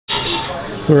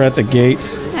We're at the gate.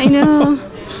 I know.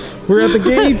 We're at the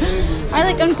gate. I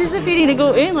like anticipating to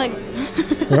go in, like.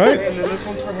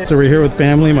 Right? So we're here with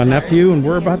family, my nephew, and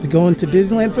we're about to go into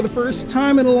Disneyland for the first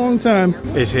time in a long time.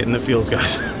 It's hitting the feels,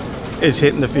 guys. It's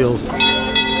hitting the feels.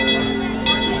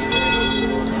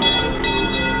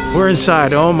 We're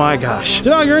inside. Oh my gosh.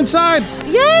 Janelle, you're inside.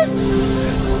 Yes.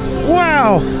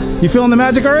 Wow. You feeling the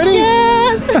magic already?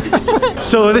 Yes.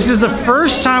 So this is the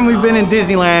first time we've been in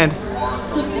Disneyland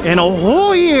in a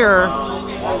whole year,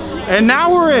 and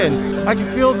now we're in. I can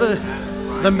feel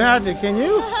the magic. Can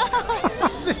you?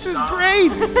 This is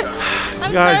great.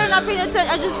 I'm guys, sorry, I'm not paying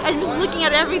attention. I'm just looking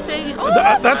at everything. Oh,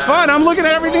 that's fine. I'm looking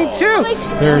at everything too.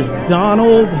 There's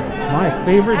Donald, my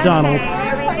favorite Donald.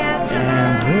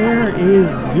 And there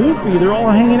is Goofy. They're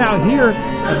all hanging out here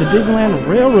at the Disneyland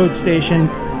Railroad Station.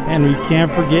 And we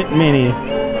can't forget Minnie.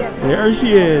 There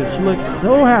she is. She looks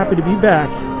so happy to be back.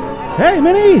 Hey,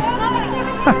 Minnie!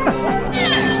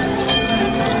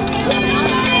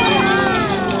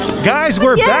 Guys,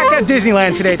 we're back at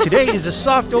Disneyland today. Today is a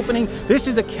soft opening. This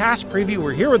is a cast preview.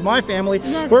 We're here with my family.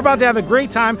 Yes. We're about to have a great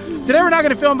time. Today we're not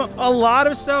going to film a lot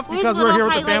of stuff because we're here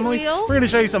with the family. We're going to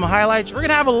show you some highlights. We're going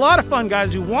to have a lot of fun,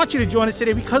 guys. We want you to join us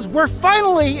today because we're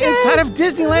finally inside of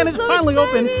Disneyland. It's finally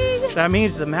open. That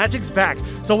means the magic's back.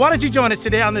 So why don't you join us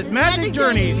today on this Magic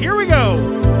Journeys? Here we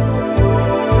go.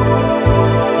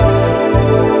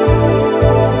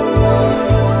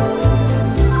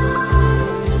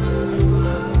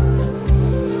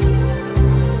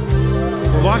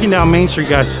 Walking down Main Street,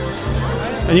 guys,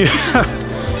 and you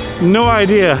have no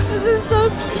idea. This is so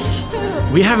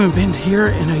cute. We haven't been here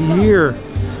in a year.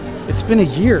 It's been a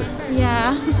year.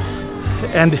 Yeah.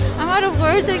 And I'm out of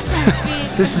words. I can't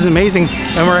speak. This is amazing.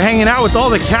 And we're hanging out with all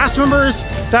the cast members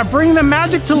that bring the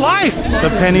magic to life. The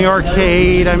Penny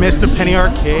Arcade. I missed the Penny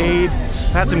Arcade.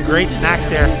 Had some great snacks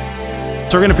there.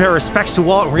 So we're gonna pay our respects to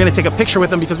Walt. We're gonna take a picture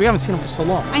with him because we haven't seen him for so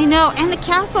long. I know, and the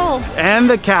castle. And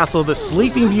the castle, the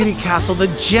Sleeping Beauty Castle, the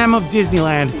gem of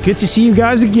Disneyland. Good to see you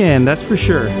guys again, that's for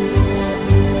sure.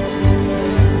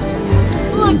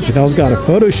 Look at Janelle's got a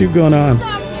photo shoot going on.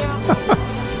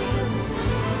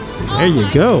 There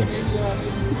you go.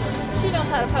 She knows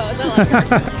how to pose. I like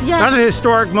her. Yeah. That's a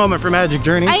historic moment for Magic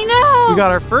Journeys. I know. We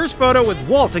got our first photo with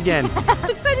Walt again. I'm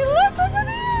excited. Look over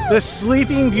there. The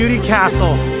Sleeping Beauty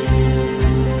Castle.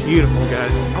 Beautiful,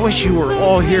 guys. I wish you were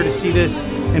all here to see this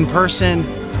in person.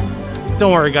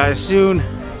 Don't worry, guys. Soon,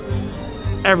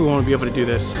 everyone will be able to do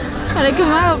this. How to come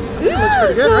out? Ooh, looks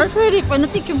pretty good, so right? pretty, but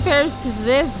nothing compares to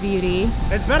this beauty.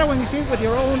 It's better when you see it with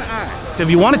your own eyes. So if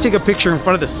you want to take a picture in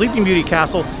front of the Sleeping Beauty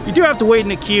Castle, you do have to wait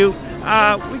in a queue.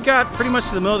 We got pretty much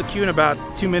to the middle of the queue in about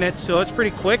 2 minutes, so it's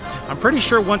pretty quick. I'm pretty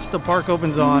sure once the park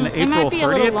opens on April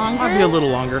 30th, it might be a little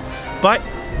longer, but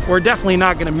we're definitely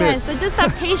not going to miss. So just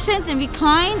have patience and be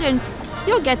kind, and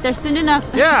you'll get there soon enough.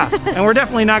 Yeah, and we're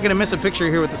definitely not going to miss a picture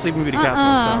here with the Sleeping Beauty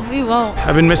Castle. So. We won't.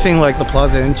 I've been missing like the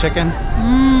Plaza Inn chicken,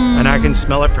 and I can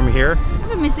smell it from here. I've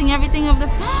been missing everything of the...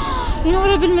 You know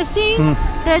what I've been missing?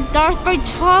 The Darth by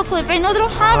chocolate. I know they don't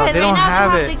have it. They don't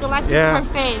have it. The Galactic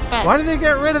Parfait. But why did they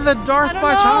get rid of the Darth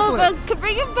by chocolate? But could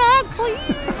bring it back, please.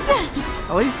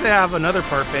 At least they have another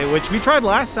parfait, which we tried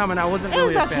last time and I wasn't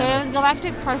really a fan. It was okay. It was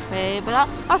Galactic Parfait, but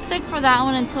I'll stick for that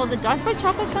one until the Darth by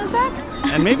chocolate comes back.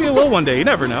 And maybe it will one day. You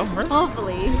never know, right?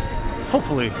 Hopefully.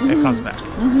 Hopefully it comes back.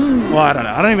 Well, I don't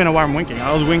know. I don't even know why I'm winking.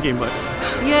 I was winking, but...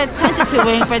 You attempted to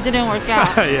wink, but it didn't work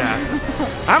out. Yeah.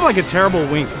 I have like a terrible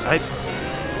wink.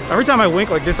 Every time I wink,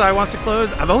 like this eye wants to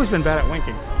close. I've always been bad at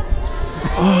winking.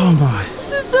 Oh my.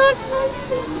 This is so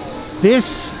exciting.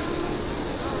 This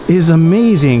is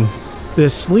amazing. The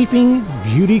Sleeping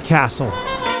Beauty Castle.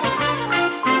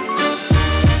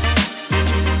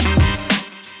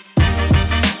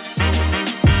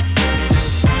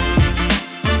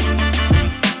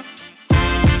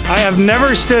 I have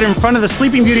never stood in front of the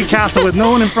Sleeping Beauty Castle with no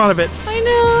one in front of it. I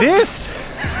know. This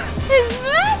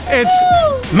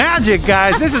it's magic,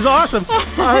 guys. This is awesome.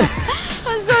 I'm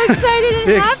so excited and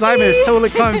the happy. excitement is totally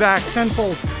coming back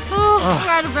tenfold. I'm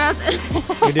out of breath.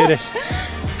 We did it.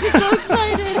 I'm so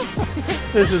excited.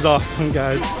 This is awesome,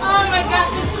 guys. Oh my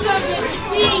gosh, it's so good to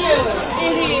see you.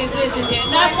 It is, isn't it?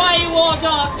 That's why you walked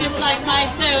off just like my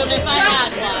soul if I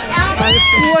had one.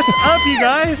 What's up, you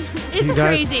guys? It's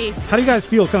crazy. How do you guys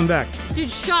feel coming back? Dude,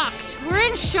 shocked. We're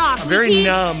in shock. Very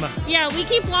numb. Yeah, we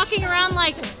keep walking around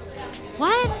like,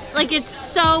 what? Like it's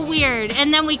so weird.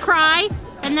 And then we cry,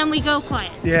 and then we go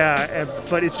quiet. Yeah,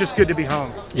 but it's just good to be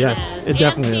home. Yes, it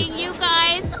definitely is. And seeing you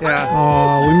guys. Yeah.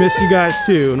 Oh, we missed you guys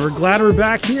too, and we're glad we're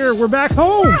back here. We're back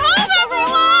home. We're home,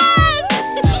 everyone!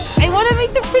 I want to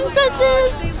meet the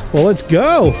princesses. Well, let's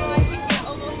go.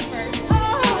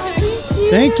 Oh,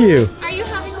 Thank you. Are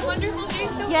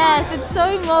Yes, it's so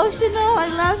emotional. I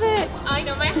love it. I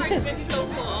know, my heart's been so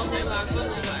full all day long. Both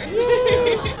of ours.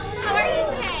 How are you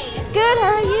today? Good,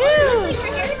 how are you? Your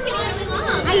hair's getting really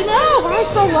long. I know, why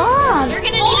it's so long? You're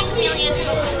gonna need a chameleon to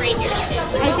go straight here soon.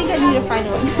 I think I need to find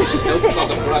one. Nope, all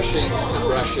the brushing, the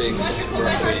brushing, the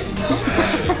brushing.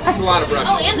 It's a lot of brushing.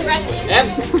 Oh, and the brushes.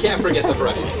 And can't forget the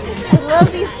brushing. I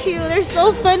love these two, they're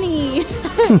so funny.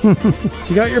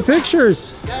 You got your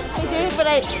pictures. I did, but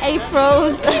I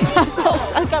froze. So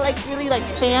I got like really like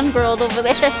fangirled over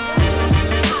there.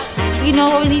 You know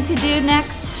what we need to do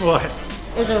next? What?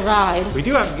 Is a ride. We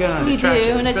do have to get on an We attraction.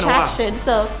 do, an It's been a while. attraction.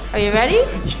 So, are you ready?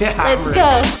 Yeah, Let's I'm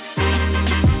go. ready.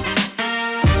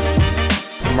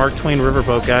 The Mark Twain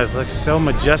Riverboat, guys, looks so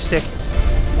majestic.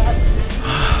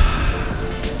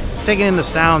 Just taking in the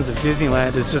sounds of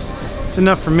Disneyland is just, it's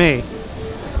enough for me.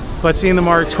 But seeing the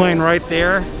Mark Twain right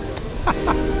there,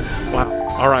 wow.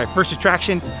 All right, first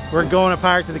attraction, we're going to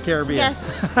Pirates of the Caribbean.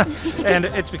 Yes. And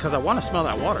it's because I want to smell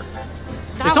that water.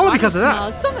 That It's only water because of that.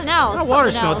 smell. Something else. That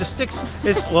water something smell else. just sticks.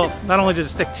 It's, well, not only does it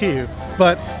stick to you,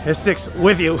 but it sticks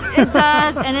with you. It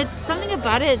does, and it's something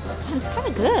about it. It's kind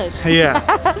of good.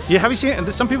 Yeah. Yeah. Have you seen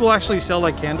it? Some people actually sell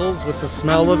like candles with the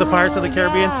smell of the Pirates of the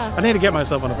Caribbean. Yeah. I need to get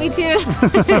myself one of Me those. too.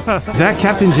 Is that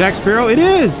Captain Jack Sparrow? It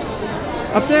is.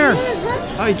 Up there.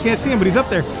 Oh, you can't see him, but he's up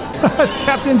there. It's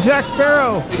Captain Jack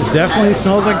Sparrow. It definitely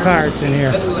smells like pirates in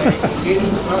here. Do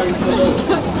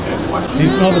you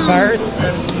smell the pirates?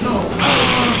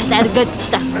 That's good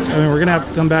stuff. I mean, we're gonna have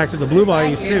to come back to the Blue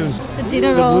Bayou soon. The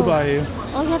dinner The roll. Blue Bayou.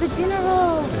 Oh yeah, the dinner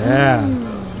roll. Yeah.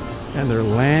 And their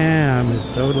lamb is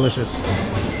so delicious.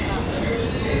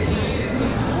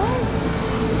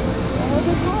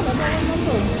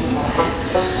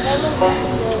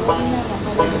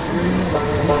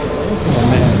 Oh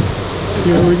man.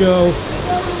 Here we go.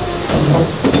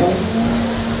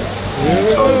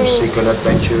 Come seek an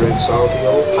adventure inside the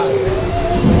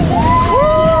old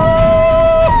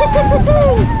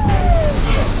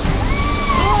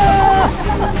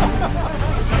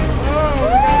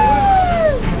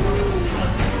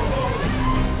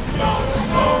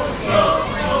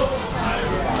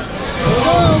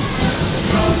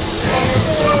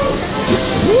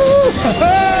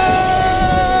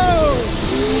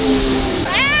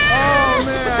Oh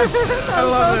man, I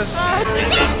love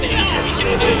this.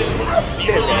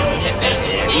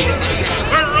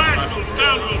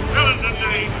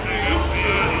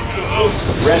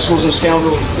 Rascals and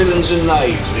scoundrels, villains and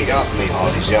knaves, dig up me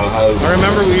hearties, yo ho. I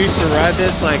remember we used to ride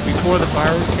this like before the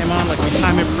fireworks came on, like we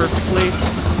time it perfectly.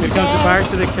 We'd come to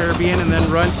Pirates of the Caribbean and then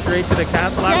run straight to the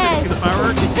castle after to see the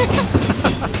fireworks.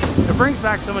 It brings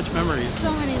back so much memories,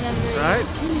 So many memories. right?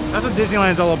 That's what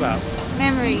Disneyland's all about.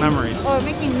 Memories. Memories. Or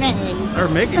making memories. Or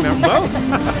making them both.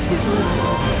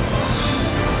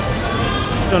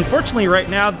 So unfortunately right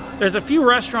now, there's a few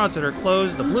restaurants that are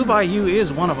closed. The Blue Bayou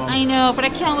is one of them. I know, but I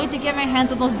can't wait to get my hands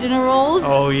on those dinner rolls.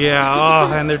 Oh yeah,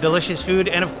 oh, and they're delicious food.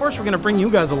 And of course we're gonna bring you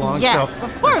guys along. Yes, so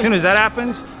of course. As soon as that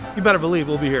happens, you better believe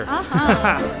we'll be here.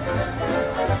 Uh-huh.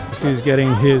 He's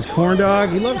getting his corn dog.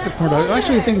 He loves the corn dog.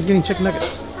 Actually, I think he's getting chicken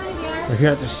nuggets. We're here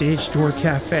at the Sage Door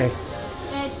Cafe.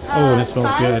 Oh, this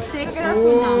smells good.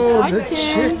 Oh, the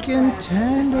chicken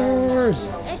tenders.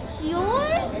 It's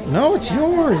yours? No, it's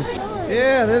yours.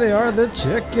 Yeah, there they are, the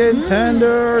chicken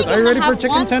tenders. Are you ready for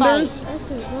chicken tenders? Okay,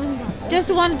 one bite. Just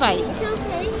one bite. It's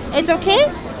okay. It's okay?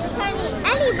 Honey,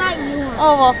 any bite you want.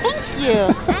 Oh, well, thank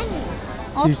you. Any.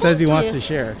 Oh, He says he thank wants you. to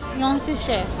share. He wants to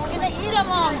share. I'm gonna eat them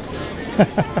all.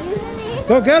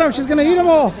 Go get him, she's gonna eat them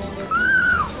all.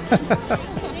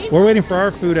 We're waiting for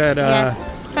our food at Yes, the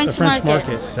French French market.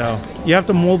 market. So you have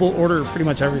to mobile order pretty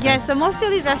much everything. Yeah, so most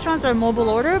of these restaurants are mobile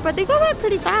order, but they go by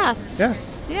pretty fast. Yeah.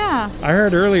 Yeah. I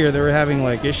heard earlier they were having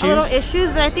like issues. A little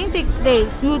issues, but I think they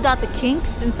smoothed out the kinks,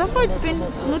 and so far it's been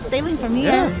smooth sailing for me.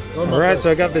 Yeah. All right, so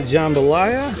I got the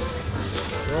jambalaya,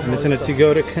 and it's in a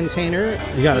to-go to container.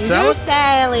 You got a Caesar salad?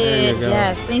 salad. There you go.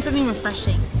 Yes, I need something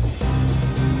refreshing.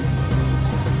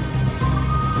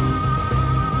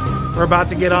 We're about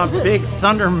to get on Big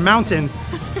Thunder Mountain,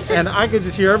 and I could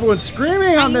just hear everyone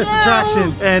screaming on this know.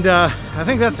 attraction. And I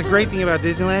think that's the great thing about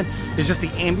Disneyland is just the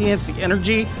ambience, the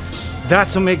energy.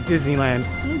 That's what makes Disneyland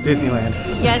Disneyland.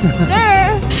 Yes,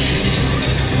 sir.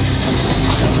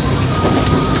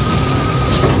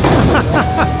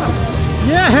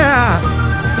 Yeah!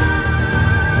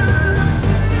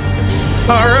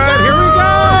 All right, here we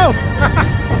go!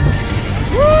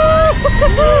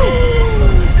 Woo!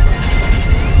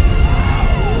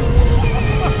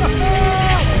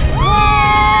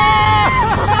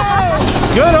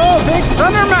 Good old Big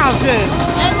Thunder Mountain!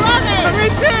 I love it. Me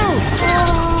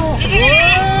too!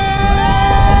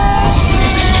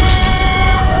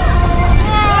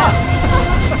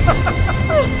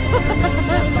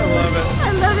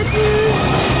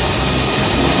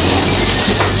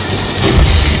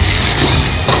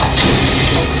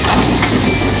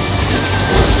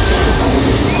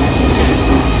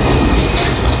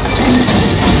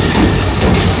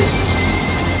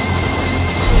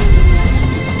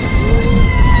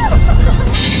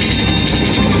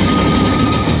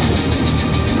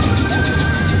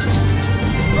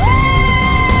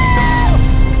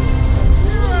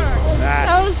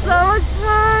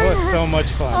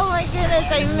 much fun. Oh my goodness,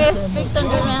 I missed Big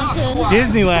Thunder Mountain.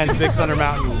 Disneyland's Big Thunder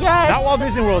Mountain. Yes. Not Walt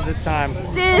Disney World's this time.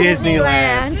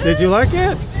 Disneyland. Did you like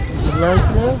it? Did you like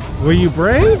it? Were you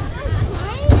brave?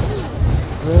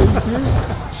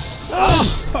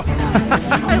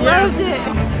 I loved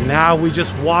it. Now we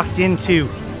just walked into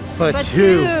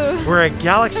Batu. We're at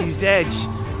Galaxy's Edge,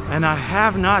 and I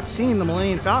have not seen the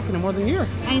Millennium Falcon in more than a year.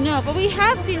 I know, but we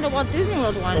have seen the Walt Disney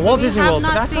World one. The Walt Disney World,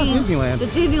 but that's not Disneyland. The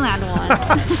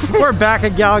Disneyland one. We're back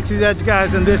at Galaxy's Edge,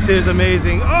 guys, and this is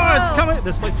amazing. Oh, it's coming.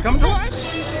 This place is coming to life.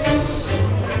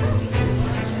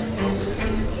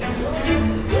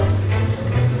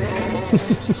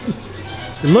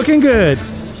 You're looking good.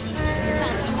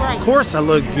 That's right. Of course I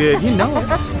look good, you know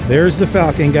it. There's the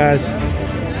Falcon, guys.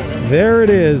 There it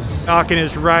is. Falcon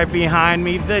is right behind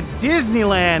me. The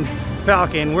Disneyland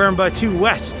Falcon. We're in Batu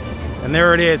West. And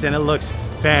there it is, and it looks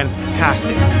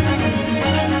fantastic.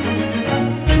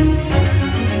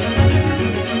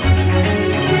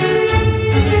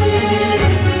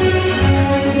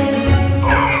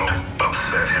 Don't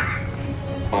upset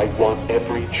him. I want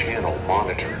every channel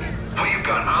monitored. Well, you've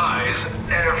got eyes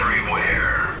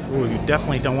everywhere. Ooh, you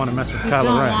definitely don't want to mess with You Kylo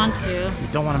don't Ren. want to. You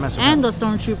don't want to mess with And him. the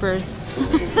stormtroopers.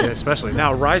 Yeah, especially.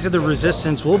 Now, Rise of the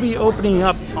Resistance will be opening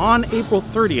up on April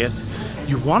 30th.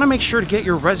 You want to make sure to get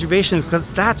your reservations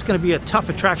because that's going to be a tough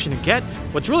attraction to get.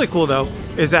 What's really cool though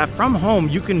is that from home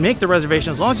you can make the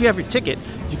reservation as long as you have your ticket.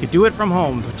 You could do it from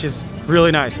home, which is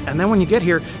really nice. And then when you get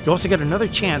here, you also get another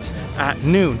chance at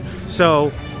noon.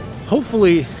 So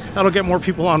hopefully that'll get more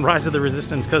people on Rise of the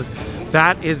Resistance because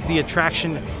that is the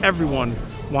attraction everyone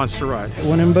wants to ride.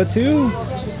 One in Batu.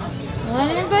 One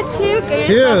in Batu. Get Cheers.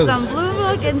 yourself some blue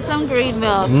milk and some green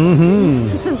milk.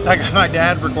 Mm-hmm. I got my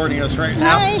dad recording us right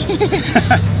now. Hi.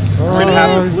 We're gonna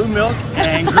have blue milk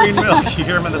and green milk. You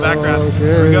hear them in the background. Okay.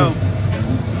 Here we go.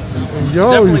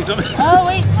 Definitely some. Oh,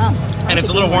 wait. Oh. And it's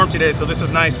a little warm today, so this is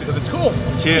nice because it's cool.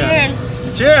 Cheers.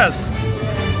 Cheers. Cheers.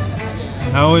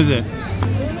 How is it?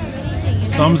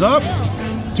 Thumbs up?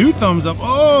 2 thumbs up.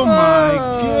 Oh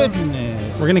my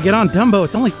goodness. We're gonna get on Dumbo.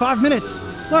 It's only 5 minutes.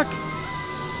 Look.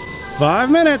 5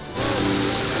 minutes.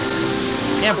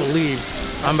 Can't believe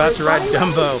I'm about to ride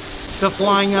Dumbo, the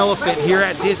flying elephant here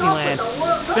at Disneyland.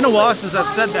 It's been a while since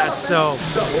I've said that, so,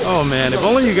 oh man, if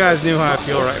only you guys knew how I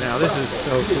feel right now. This is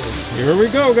so cool. Here we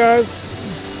go, guys.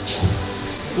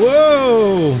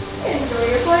 Whoa.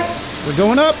 We're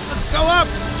going up. Let's go up.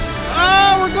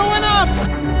 Oh, we're going up.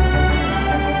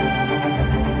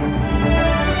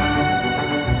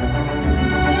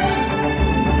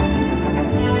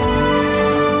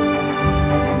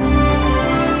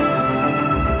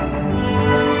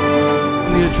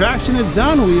 The attraction is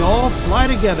done. We all fly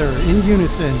together in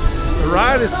unison. The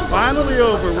ride is finally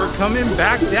over. We're coming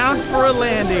back down for a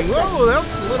landing. Whoa, that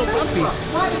was a little bumpy.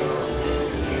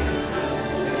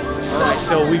 All right,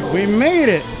 so we made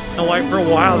it. Been wait for a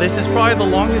while. This is probably the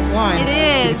longest line. It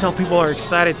is. You can tell people are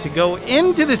excited to go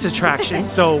into this attraction.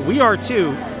 So we are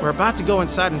too. We're about to go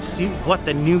inside and see what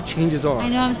the new changes are. I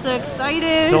know, I'm so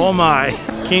excited. So am I.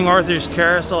 King Arthur's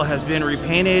Carousel has been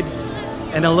repainted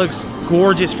and it looks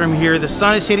gorgeous from here. The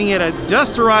sun is hitting it at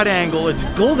just the right angle. It's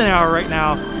golden hour right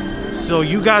now. So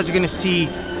you guys are gonna see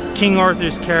King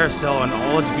Arthur's Carousel in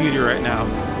all its beauty right now.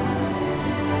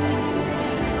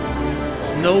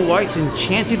 Snow White's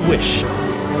Enchanted Wish.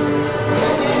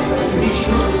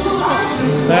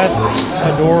 That's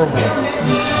adorable.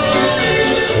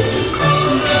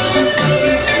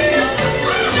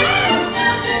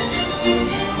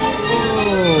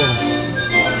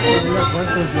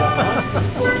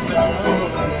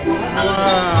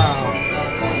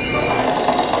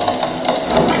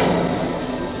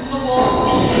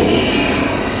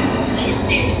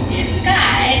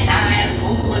 Disguise, I'll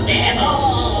fool them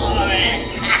all.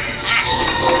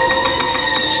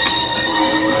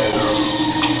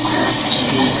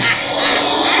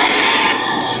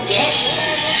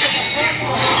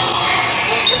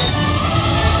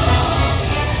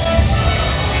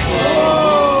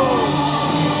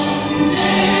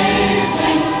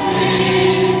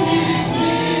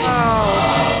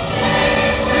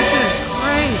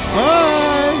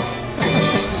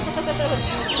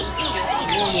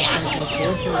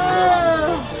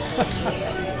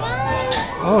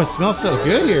 Oh, it smells so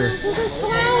good here.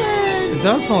 It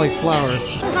does smell like flowers.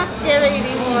 It's not scary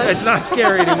anymore. It's not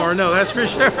scary anymore, no, that's for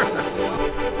sure.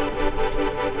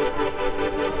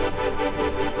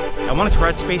 I wanted to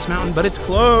ride Space Mountain, but it's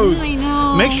closed. I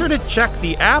know. Make sure to check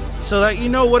the app so that you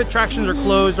know what attractions are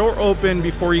closed or open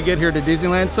before you get here to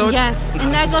Disneyland. So Yes,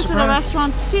 and that goes for the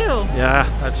restaurants too. Yeah,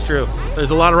 that's true. There's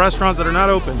a lot of restaurants that are not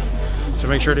open, so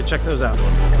make sure to check those out.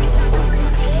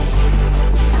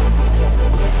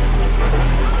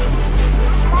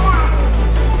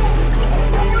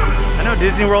 I know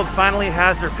Disney World finally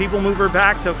has their people mover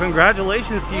back, so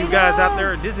congratulations to you guys out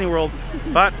there at Disney World,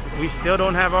 but we still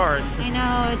don't have ours. I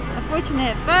know, it's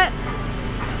unfortunate, but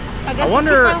I guess I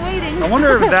wonder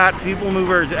waiting. if that people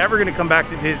mover is ever going to come back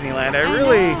to Disneyland. I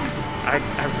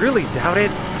really doubt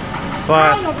it.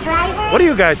 But what do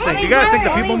you guys think? Do you guys think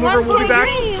the people mover will be back?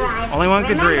 Only one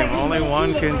can dream. Only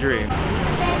one can dream.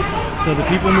 So the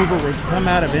people mover would come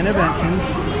out of Interventions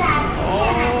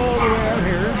all the way out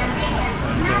here,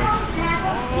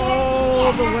 all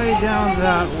the way down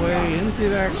that way into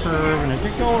that curve, and it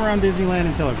takes you all around Disneyland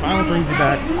until it finally brings you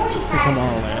back to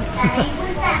Tomorrowland.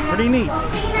 Pretty neat.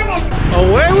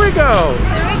 Away we go.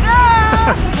 Here we go.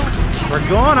 We're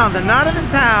going on the night of the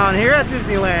town here at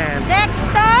Disneyland. Next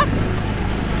stop?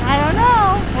 I don't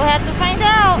know. We'll have to find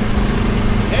out.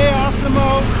 Hey,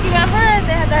 Osimo. You remember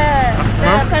they had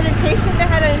the presentation they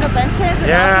had at Interventions?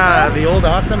 Yeah, the old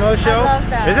Osimo show. I love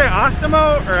that. Is it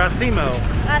Osimo or Asimo?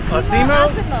 Asimo?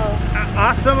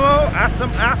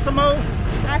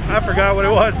 I forgot what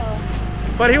it was.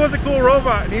 But he was a cool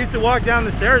robot, and he used to walk down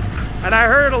the stairs. And I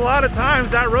heard a lot of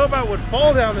times that robot would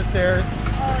fall down the stairs.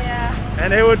 Oh yeah.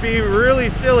 And it would be really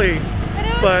silly. And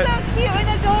it was so cute and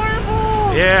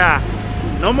adorable. Yeah.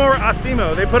 No more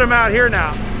Asimo. They put him out here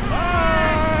now.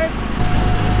 Bye.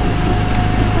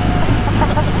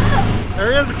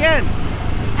 There he is again.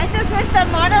 I just wish the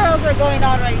monorails were going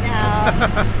on right now.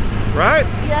 Right?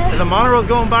 Yeah. If the monorail's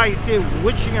going by, you see it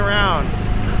witching around.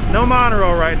 No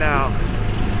monorail right now.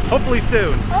 Hopefully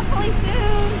soon. Hopefully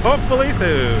soon. Hopefully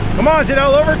soon. Come on,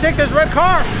 Janelle, overtake this red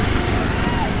car.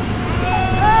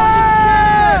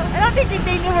 I don't think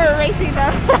they knew we were racing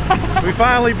them. We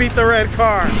finally beat the red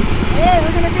car. Yeah,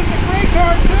 we're gonna beat the green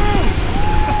car too.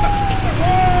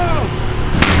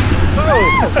 Whoa!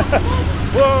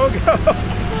 Whoa, go.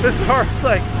 This car is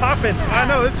like popping. I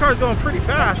know, this car's going pretty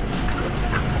fast.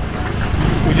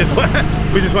 We just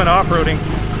went off-roading.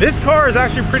 This car is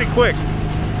actually pretty quick.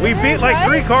 We beat like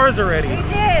 3 cars already. We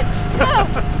did.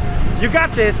 You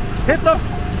got this. Hit the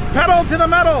pedal to the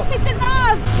metal. Hit the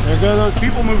knob. There go those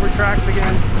people mover tracks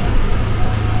again.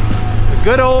 The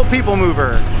good old people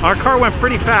mover. Our car went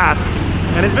pretty fast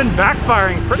and it's been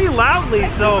backfiring pretty loudly,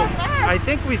 so I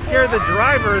think we scared the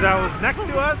driver that was next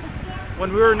to us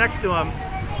when we were next to him.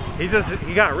 He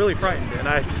got really frightened, and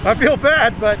I feel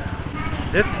bad, but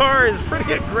this car is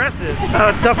pretty aggressive.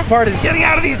 The tough part is getting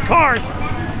out of these cars.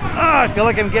 I feel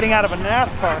like I'm getting out of a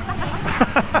NASCAR.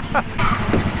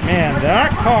 Man,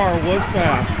 that car was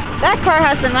fast. That car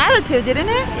has some attitude, didn't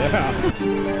it? Yeah.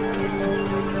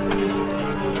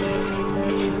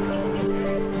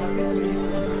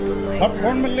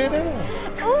 Popcorn Milady.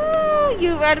 Ooh,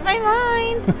 you read my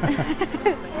mind.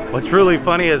 What's really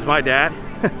funny is my dad,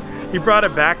 he brought a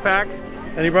backpack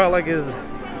and he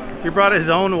brought his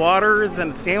own waters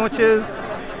and sandwiches,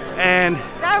 and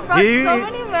that brought so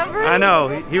many memories. I know,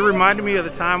 he reminded me of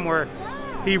the time where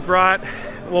he brought,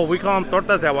 well, we call them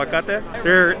tortas de aguacate.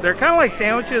 They're kind of like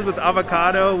sandwiches with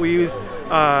avocado. We use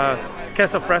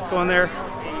queso fresco in there,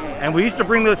 and we used to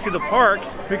bring those to the park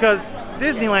because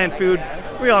Disneyland food,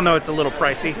 we all know it's a little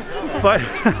pricey, but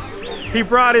he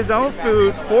brought his own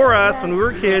food for us when we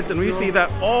were kids, and we used to eat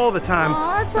that all the time.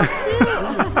 Oh, that's so cute.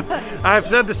 I've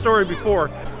said the story before.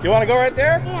 You want to go right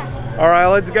there? Yeah. All right,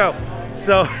 let's go.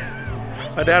 So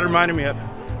my dad reminded me of,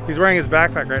 he's wearing his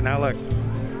backpack right now, look.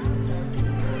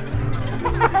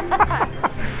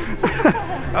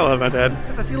 I love my dad.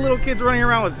 I see little kids running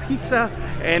around with pizza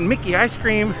and Mickey ice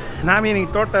cream, and I'm eating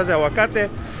tortas de aguacate.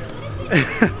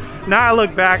 Now I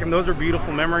look back and those are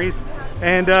beautiful memories.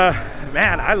 And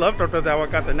man, I love tortas de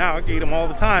aguacate now. I can eat them all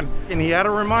the time. And he had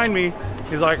to remind me,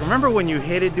 he's like, remember when you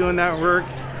hated doing that work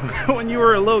when you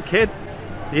were a little kid?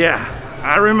 Yeah,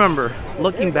 I remember.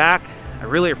 Looking back, I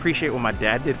really appreciate what my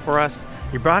dad did for us.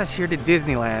 He brought us here to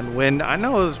Disneyland when I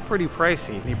know it was pretty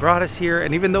pricey. He brought us here,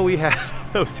 and even though we had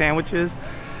those sandwiches,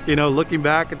 you know, looking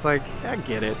back, it's like, I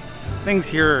get it. Things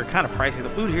here are kind of pricey. The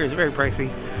food here is very pricey,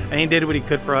 and he did what he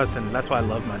could for us, and that's why I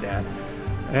love my dad.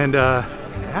 And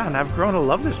yeah, and I've grown to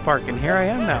love this park, and here I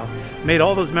am now. Made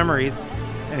all those memories,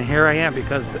 and here I am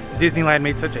because Disneyland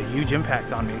made such a huge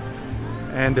impact on me.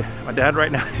 And my dad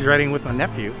right now, he's riding with my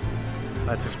nephew.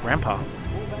 That's his grandpa.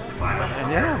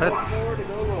 And yeah,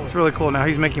 that's really cool. Now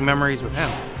he's making memories with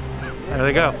him. There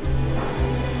they go.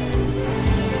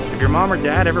 If your mom or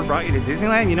dad ever brought you to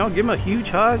Disneyland, you know, give them a huge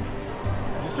hug.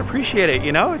 Just appreciate it,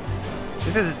 you know?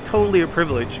 This is totally a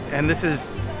privilege. And this is,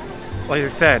 like I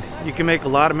said, you can make a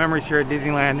lot of memories here at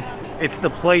Disneyland. It's the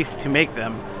place to make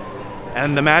them.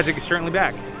 And the magic is certainly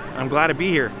back. I'm glad to be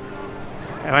here.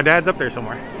 And my dad's up there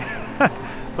somewhere.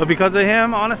 But because of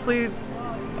him, honestly,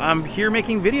 I'm here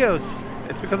making videos.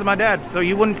 It's because of my dad. So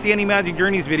you wouldn't see any Magic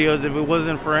Journeys videos if it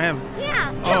wasn't for him.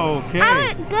 Yeah. Okay.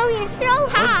 I'm going so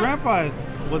Where's high. Grandpa?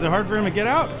 Was it hard for him to get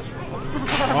out?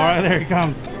 All right, there he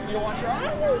comes.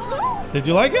 Did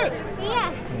you like it? Yeah.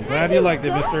 I'm glad you liked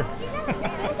it, mister.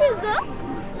 This is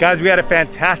good. Guys, we had a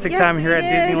fantastic time here at we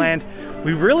did. Disneyland.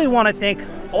 We really want to thank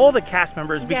all the cast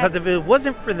members because if it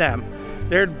wasn't for them,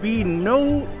 there'd be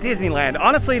no Disneyland.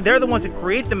 Honestly, they're the ones that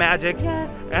create the magic,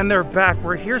 and they're back.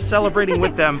 We're here celebrating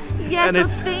with them. Yes, and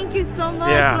so thank you so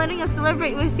much for letting us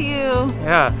celebrate with you.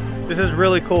 Yeah, this is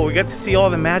really cool. We get to see all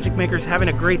the magic makers having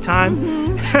a great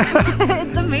time.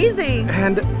 It's amazing.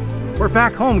 And we're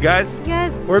back home, guys.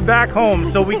 Yes. We're back home,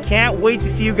 so we can't wait to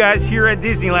see you guys here at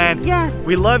Disneyland. Yes.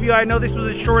 We love you. I know this was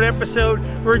a short episode.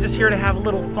 We're just here to have a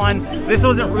little fun. This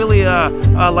wasn't really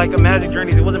like a Magic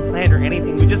Journeys. It wasn't planned or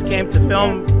anything. We just came to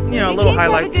film, you know, little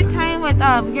highlights. We came to have a good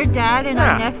time with your dad and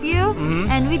our nephew,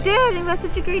 and we did. It was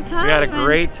such a great time. We had a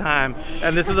great time,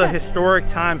 and this was a historic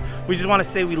time. We just want to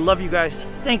say we love you guys.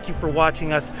 Thank you for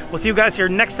watching us. We'll see you guys here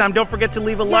next time. Don't forget to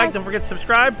leave a like. Don't forget to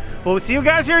subscribe. We'll see you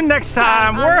guys here next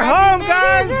time. We're home,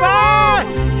 guys.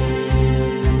 Bye.